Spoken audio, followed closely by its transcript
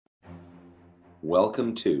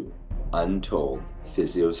Welcome to Untold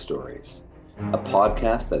Physio Stories, a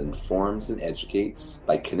podcast that informs and educates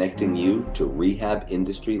by connecting you to rehab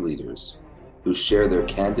industry leaders who share their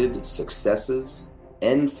candid successes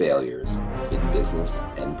and failures in business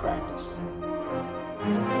and practice.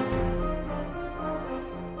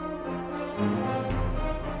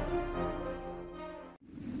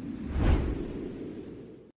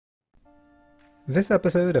 This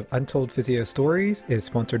episode of Untold Physio Stories is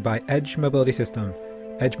sponsored by Edge Mobility System.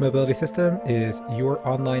 Edge Mobility System is your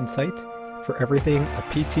online site for everything a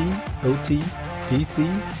PT, OT, DC,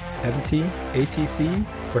 MT, ATC,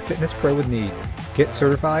 or fitness pro would need. Get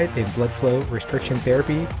certified in blood flow restriction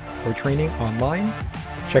therapy or training online.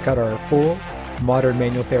 Check out our full modern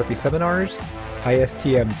manual therapy seminars,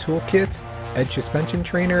 ISTM toolkit, Edge suspension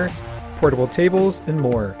trainer, portable tables, and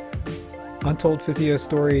more. Untold Physio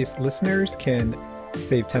Stories listeners can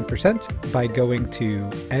save 10% by going to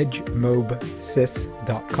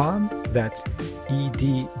edgemobsys.com. That's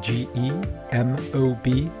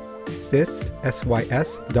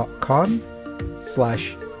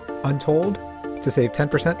edgemobsys.com/untold to save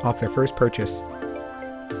 10% off their first purchase.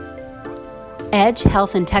 Edge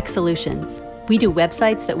Health and Tech Solutions. We do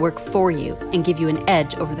websites that work for you and give you an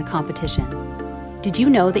edge over the competition. Did you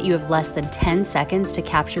know that you have less than 10 seconds to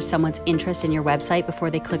capture someone's interest in your website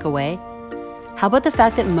before they click away? How about the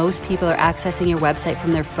fact that most people are accessing your website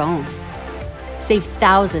from their phone? Save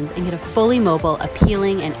thousands and get a fully mobile,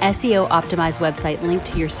 appealing, and SEO-optimized website linked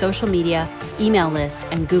to your social media, email list,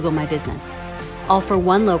 and Google My Business. All for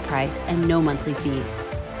one low price and no monthly fees.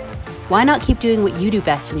 Why not keep doing what you do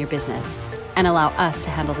best in your business and allow us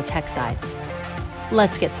to handle the tech side?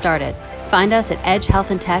 Let's get started. Find us at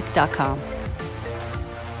edgehealthandtech.com.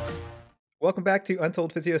 Welcome back to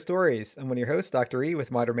Untold Physio Stories. I'm one of your hosts, Dr. E with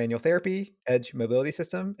Modern Manual Therapy, Edge Mobility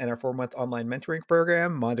System, and our 4-month online mentoring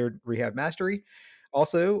program, Modern Rehab Mastery.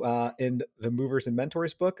 Also, in the Movers and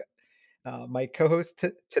Mentors book, my co-host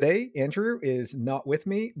today, Andrew, is not with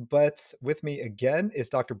me, but with me again is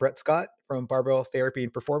Dr. Brett Scott from Barbell Therapy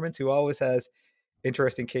and Performance, who always has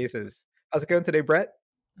interesting cases. How's it going today, Brett?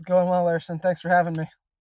 It's going well, Larson. Thanks for having me.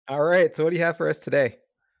 All right. So what do you have for us today?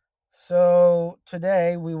 So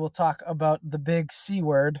today we will talk about the big C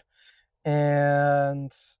word and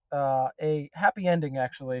a happy ending,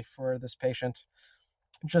 actually, for this patient.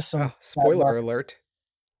 Just some spoiler alert.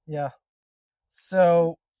 Yeah.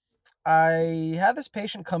 So I had this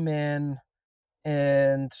patient come in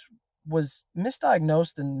and was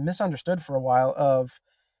misdiagnosed and misunderstood for a while of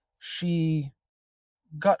she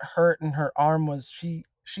got hurt and her arm was, she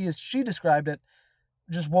described it,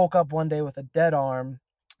 just woke up one day with a dead arm.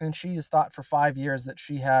 And she has thought for 5 years that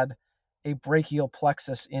she had a brachial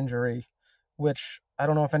plexus injury, which I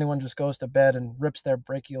don't know if anyone just goes to bed and rips their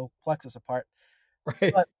brachial plexus apart.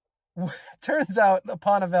 Right. But turns out,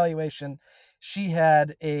 upon evaluation, she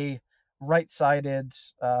had a right-sided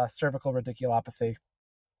cervical radiculopathy.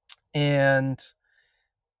 And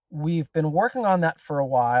we've been working on that for a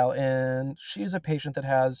while. And she's a patient that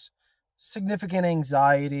has significant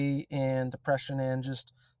anxiety and depression and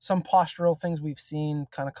just some postural things we've seen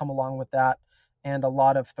kind of come along with that, and a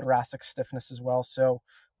lot of thoracic stiffness as well. So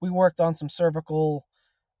we worked on some cervical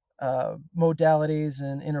modalities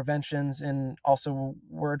and interventions, and also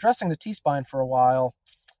we're addressing the T-spine for a while.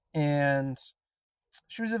 And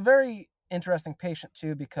she was a very interesting patient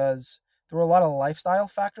too, because there were a lot of lifestyle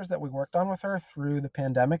factors that we worked on with her through the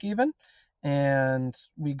pandemic even. And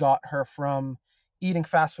we got her from eating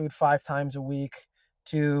fast food 5 times a week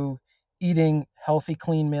to eating healthy,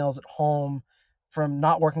 clean meals at home, from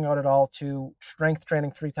not working out at all to strength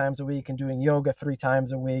training 3 times a week and doing yoga 3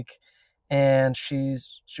 times a week. And she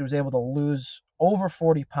was able to lose over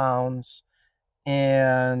 40 pounds,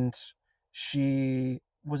 and she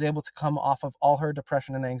was able to come off of all her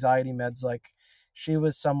depression and anxiety meds. Like, she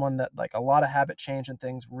was someone that, like, a lot of habit change and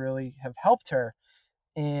things really have helped her.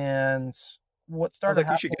 And what started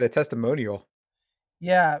happening, you should get a testimonial.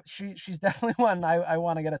 Yeah, she's definitely one I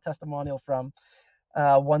want to get a testimonial from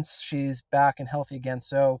once she's back and healthy again.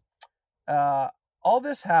 So all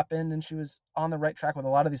this happened, and she was on the right track with a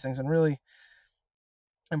lot of these things and really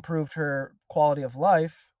improved her quality of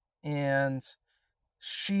life. And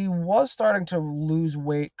she was starting to lose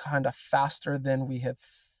weight kind of faster than we had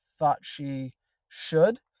thought she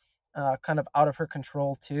should, kind of out of her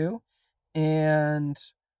control too. And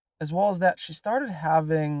as well as that, she started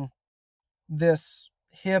having this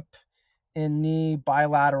hip and knee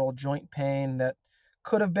bilateral joint pain that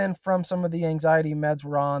could have been from some of the anxiety meds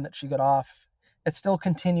we're on that she got off. It still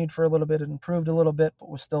continued for a little bit. It improved a little bit, but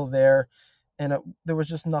was still there. And there was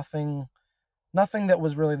just nothing that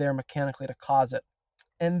was really there mechanically to cause it.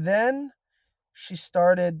 And then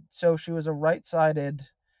so she was a right-sided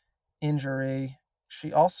injury.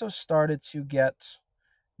 She also started to get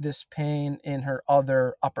this pain in her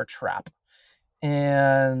other upper trap.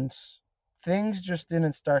 And things just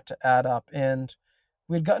didn't start to add up. And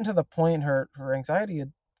we'd gotten to the point her anxiety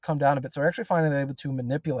had come down a bit. So we're actually finally able to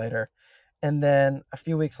manipulate her. And then a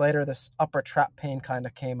few weeks later, this upper trap pain kind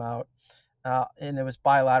of came out. And it was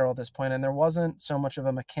bilateral at this point, and there wasn't so much of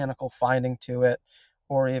a mechanical finding to it,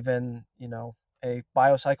 or even a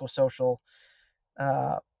biopsychosocial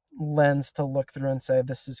uh, lens to look through and say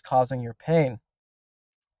this is causing your pain.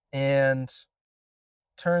 And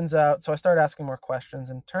turns out, so I started asking more questions,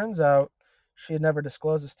 and turns out she had never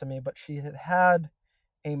disclosed this to me, but she had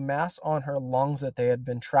a mass on her lungs that they had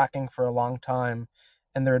been tracking for a long time,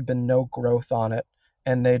 and there had been no growth on it,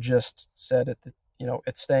 and they just said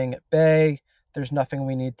it's staying at bay. There's nothing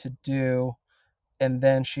we need to do. And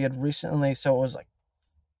then she had recently, so it was like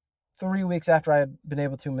 3 weeks after I had been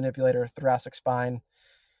able to manipulate her thoracic spine,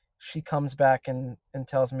 she comes back and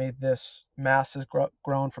tells me this mass has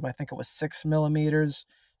grown from, I think it was 6 millimeters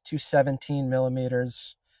to 17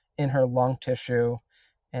 millimeters in her lung tissue.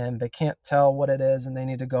 And they can't tell what it is, and they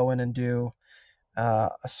need to go in and do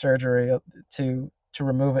a surgery to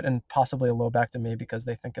remove it, and possibly a lobectomy, because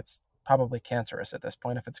they think it's probably cancerous at this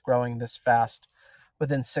point if it's growing this fast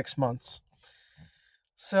within 6 months.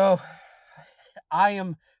 So I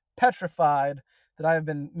am petrified that I have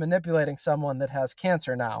been manipulating someone that has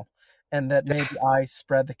cancer now, and that maybe I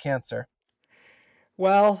spread the cancer.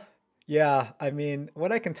 Well, yeah. I mean,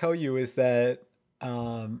 what I can tell you is that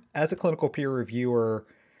as a clinical peer reviewer,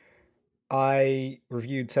 I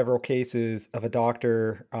reviewed several cases of a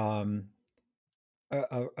doctor, a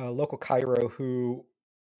local chiro who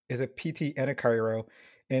is a PT and a chiro,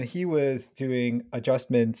 and he was doing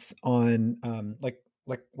adjustments on like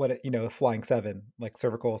what flying seven, like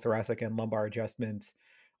cervical, thoracic, and lumbar adjustments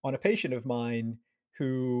on a patient of mine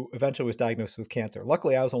who eventually was diagnosed with cancer.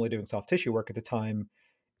 Luckily, I was only doing soft tissue work at the time,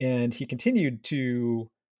 and he continued to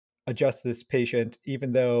adjust this patient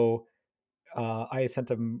even though I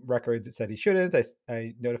sent him records that said he shouldn't.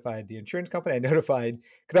 I notified the insurance company. I notified,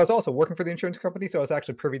 because I was also working for the insurance company, so I was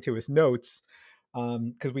actually privy to his notes,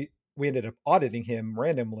 because we ended up auditing him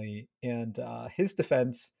randomly, and his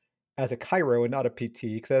defense as a chiro and not a PT,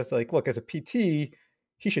 because I was like, look, as a PT,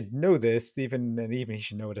 he should know this, and even he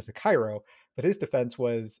should know it as a chiro. But his defense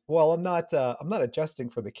was, well, I'm not adjusting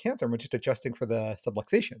for the cancer. I'm just adjusting for the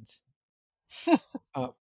subluxations. Uh,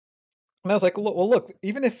 and I was like, well, look,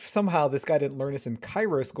 even if somehow this guy didn't learn this in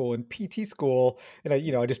chiro school and PT school, and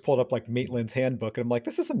I just pulled up like Maitland's handbook, and I'm like,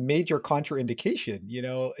 this is a major contraindication,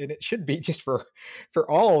 and it should be just for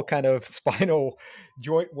all kind of spinal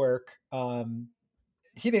joint work.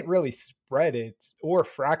 He didn't really spread it or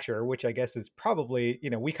fracture, which I guess is probably,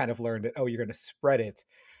 we kind of learned that, oh, you're going to spread it.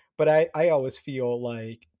 But I always feel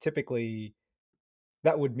like typically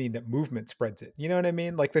that would mean that movement spreads it. You know what I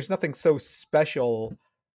mean? Like there's nothing so special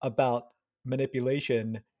about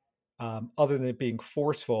manipulation, other than it being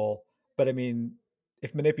forceful. But I mean,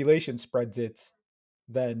 if manipulation spreads it,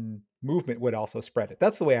 then movement would also spread it.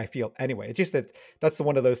 That's the way I feel anyway. It's just that that's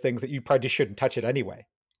one of those things that you probably just shouldn't touch it anyway.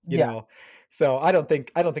 You Yeah. know, so I don't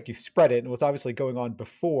think you spread it, and it was obviously going on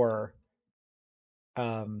before.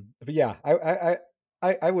 But yeah,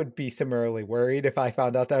 I would be similarly worried if I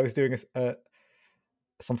found out that I was doing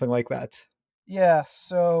something like that. Yeah.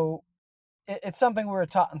 So it's something we were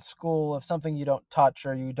taught in school, of something you don't touch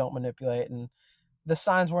or you don't manipulate. And the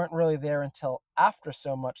signs weren't really there until after,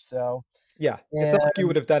 so much so. Yeah, it's not like you And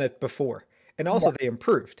would have done it before. And yeah, also they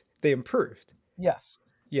improved. They improved. yes,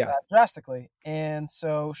 Yeah. drastically. And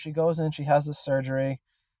so she goes in, she has the surgery,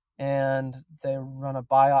 and they run a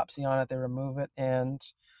biopsy on it. They remove it, and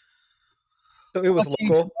So it was lucky,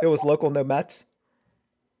 local. It was local, no Mets.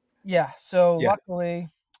 yeah. So Yeah. luckily,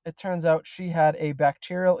 it turns out she had a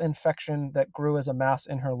bacterial infection that grew as a mass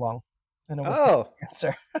in her lung, and it was not Oh,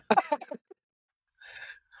 cancer.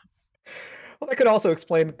 well, that could also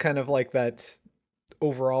explain kind of like that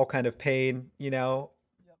overall kind of pain,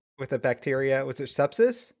 with the bacteria. Was it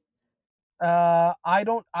sepsis? I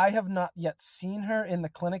have not yet seen her in the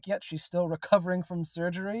clinic yet. She's still recovering from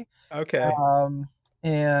surgery. Okay. Um,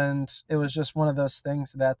 and it was just one of those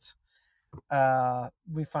things that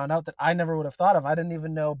we found out that I never would have thought of. I didn't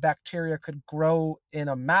even know bacteria could grow in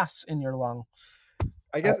a mass in your lung.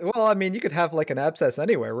 I Uh, guess, well, I mean, you could have like an abscess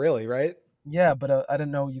anywhere, really, right? yeah, but I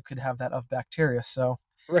didn't know you could have that of bacteria. So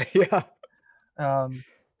Right. Yeah. um,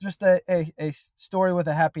 just a story with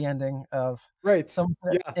a happy ending of Right. some,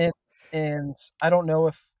 Yeah. and I don't know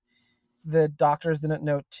if the doctors didn't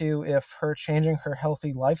know too if her changing her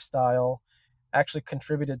healthy lifestyle actually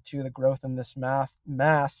contributed to the growth in this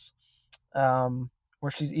mass,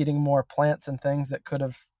 where she's eating more plants and things that could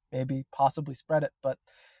have maybe possibly spread it, but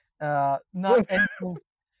not anything.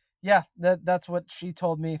 Yeah, that's what she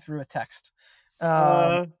told me through a text.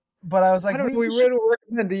 But I was like, I don't know. We should, really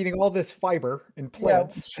recommend eating all this fiber and yeah,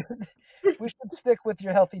 plants. we should stick with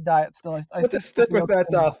your healthy diet still. I Let's think just stick we'll with be okay.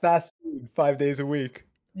 that fast food 5 days a week.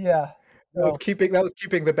 Yeah. That was So,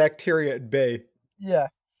 keeping the bacteria at bay. yeah.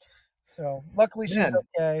 So luckily she's Man,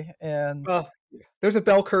 okay. And there's a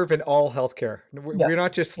bell curve in all healthcare. We're yes,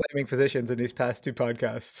 not just slamming physicians in these past 2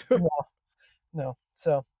 podcasts. no.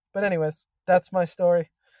 So, but anyways, that's my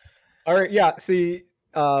story. All right, yeah. See,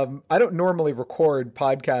 I don't normally record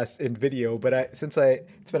podcasts in video, but it's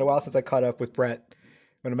been a while since I caught up with Brett,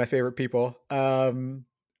 one of my favorite people. I'm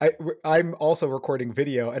also recording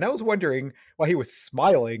video, and I was wondering why he was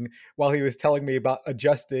smiling while he was telling me about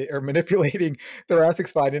adjusting or manipulating thoracic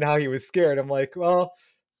spine and how he was scared. I'm like, well,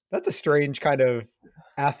 that's a strange kind of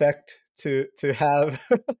affect to have.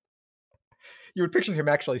 You would picture him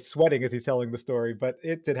actually sweating as he's telling the story, but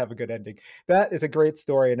it did have a good ending. That is a great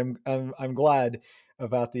story, and I'm glad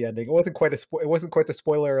about the ending. It wasn't quite the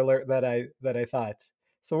spoiler alert that I thought.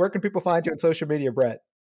 So where can people find you on social media, Brett?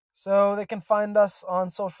 So they can find us on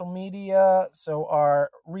social media. So our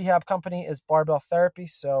rehab company is Barbell Therapy.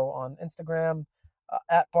 So on Instagram,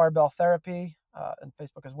 at Barbell Therapy, and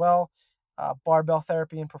Facebook as well,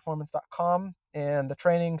 barbelltherapyandperformance.com. And the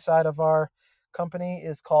training side of our company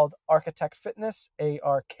is called Architect Fitness,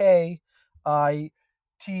 ARKITECT.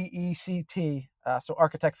 So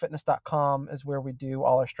architectfitness.com is where we do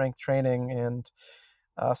all our strength training and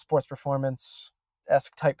sports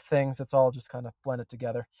performance-esque type things. It's all just kind of blended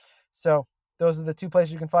together. So those are the 2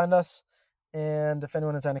 places you can find us. And if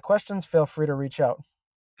anyone has any questions, feel free to reach out.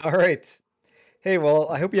 All right. Hey, well,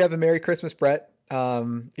 I hope you have a Merry Christmas, Brett.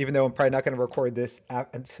 Even though I'm probably not going to record this,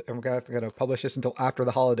 I'm going to publish this until after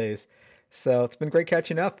the holidays. So it's been great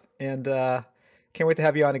catching up, and can't wait to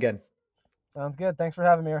have you on again. Sounds good. Thanks for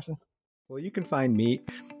having me, Erson. Well, you can find me,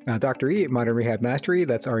 Dr. E, at Modern Rehab Mastery.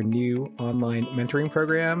 That's our new online mentoring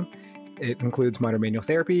program. It includes modern manual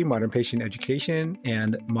therapy, modern patient education,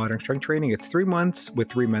 and modern strength training. It's 3 months with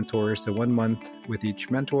 3 mentors, so 1 month with each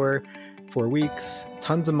mentor, 4 weeks,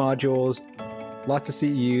 tons of modules, lots of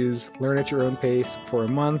CEUs, learn at your own pace for a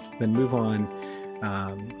month, then move on.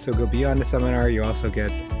 So go beyond the seminar. You also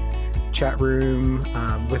get chat room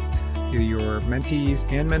with your mentees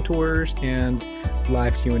and mentors, and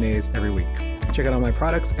live Q&As every week. Check out all my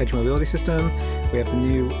products, Edge Mobility System. We have the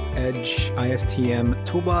new Edge ISTM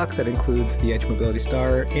toolbox that includes the Edge Mobility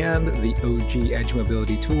Star and the OG Edge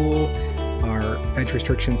Mobility tool, our Edge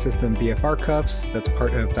Restriction System BFR cuffs. That's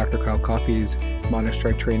part of Dr. Kyle Coffey's Modern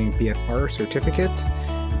Strength Training BFR certificate.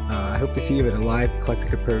 I hope to see you at a live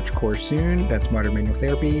eclectic approach course soon. That's Modern Manual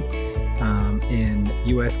Therapy in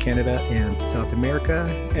US, Canada, and South America.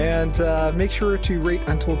 And make sure to rate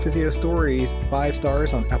Untold Physio Stories 5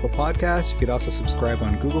 stars on Apple Podcasts. You could also subscribe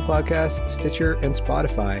on Google Podcasts, Stitcher, and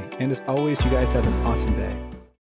Spotify. And as always, you guys have an awesome day.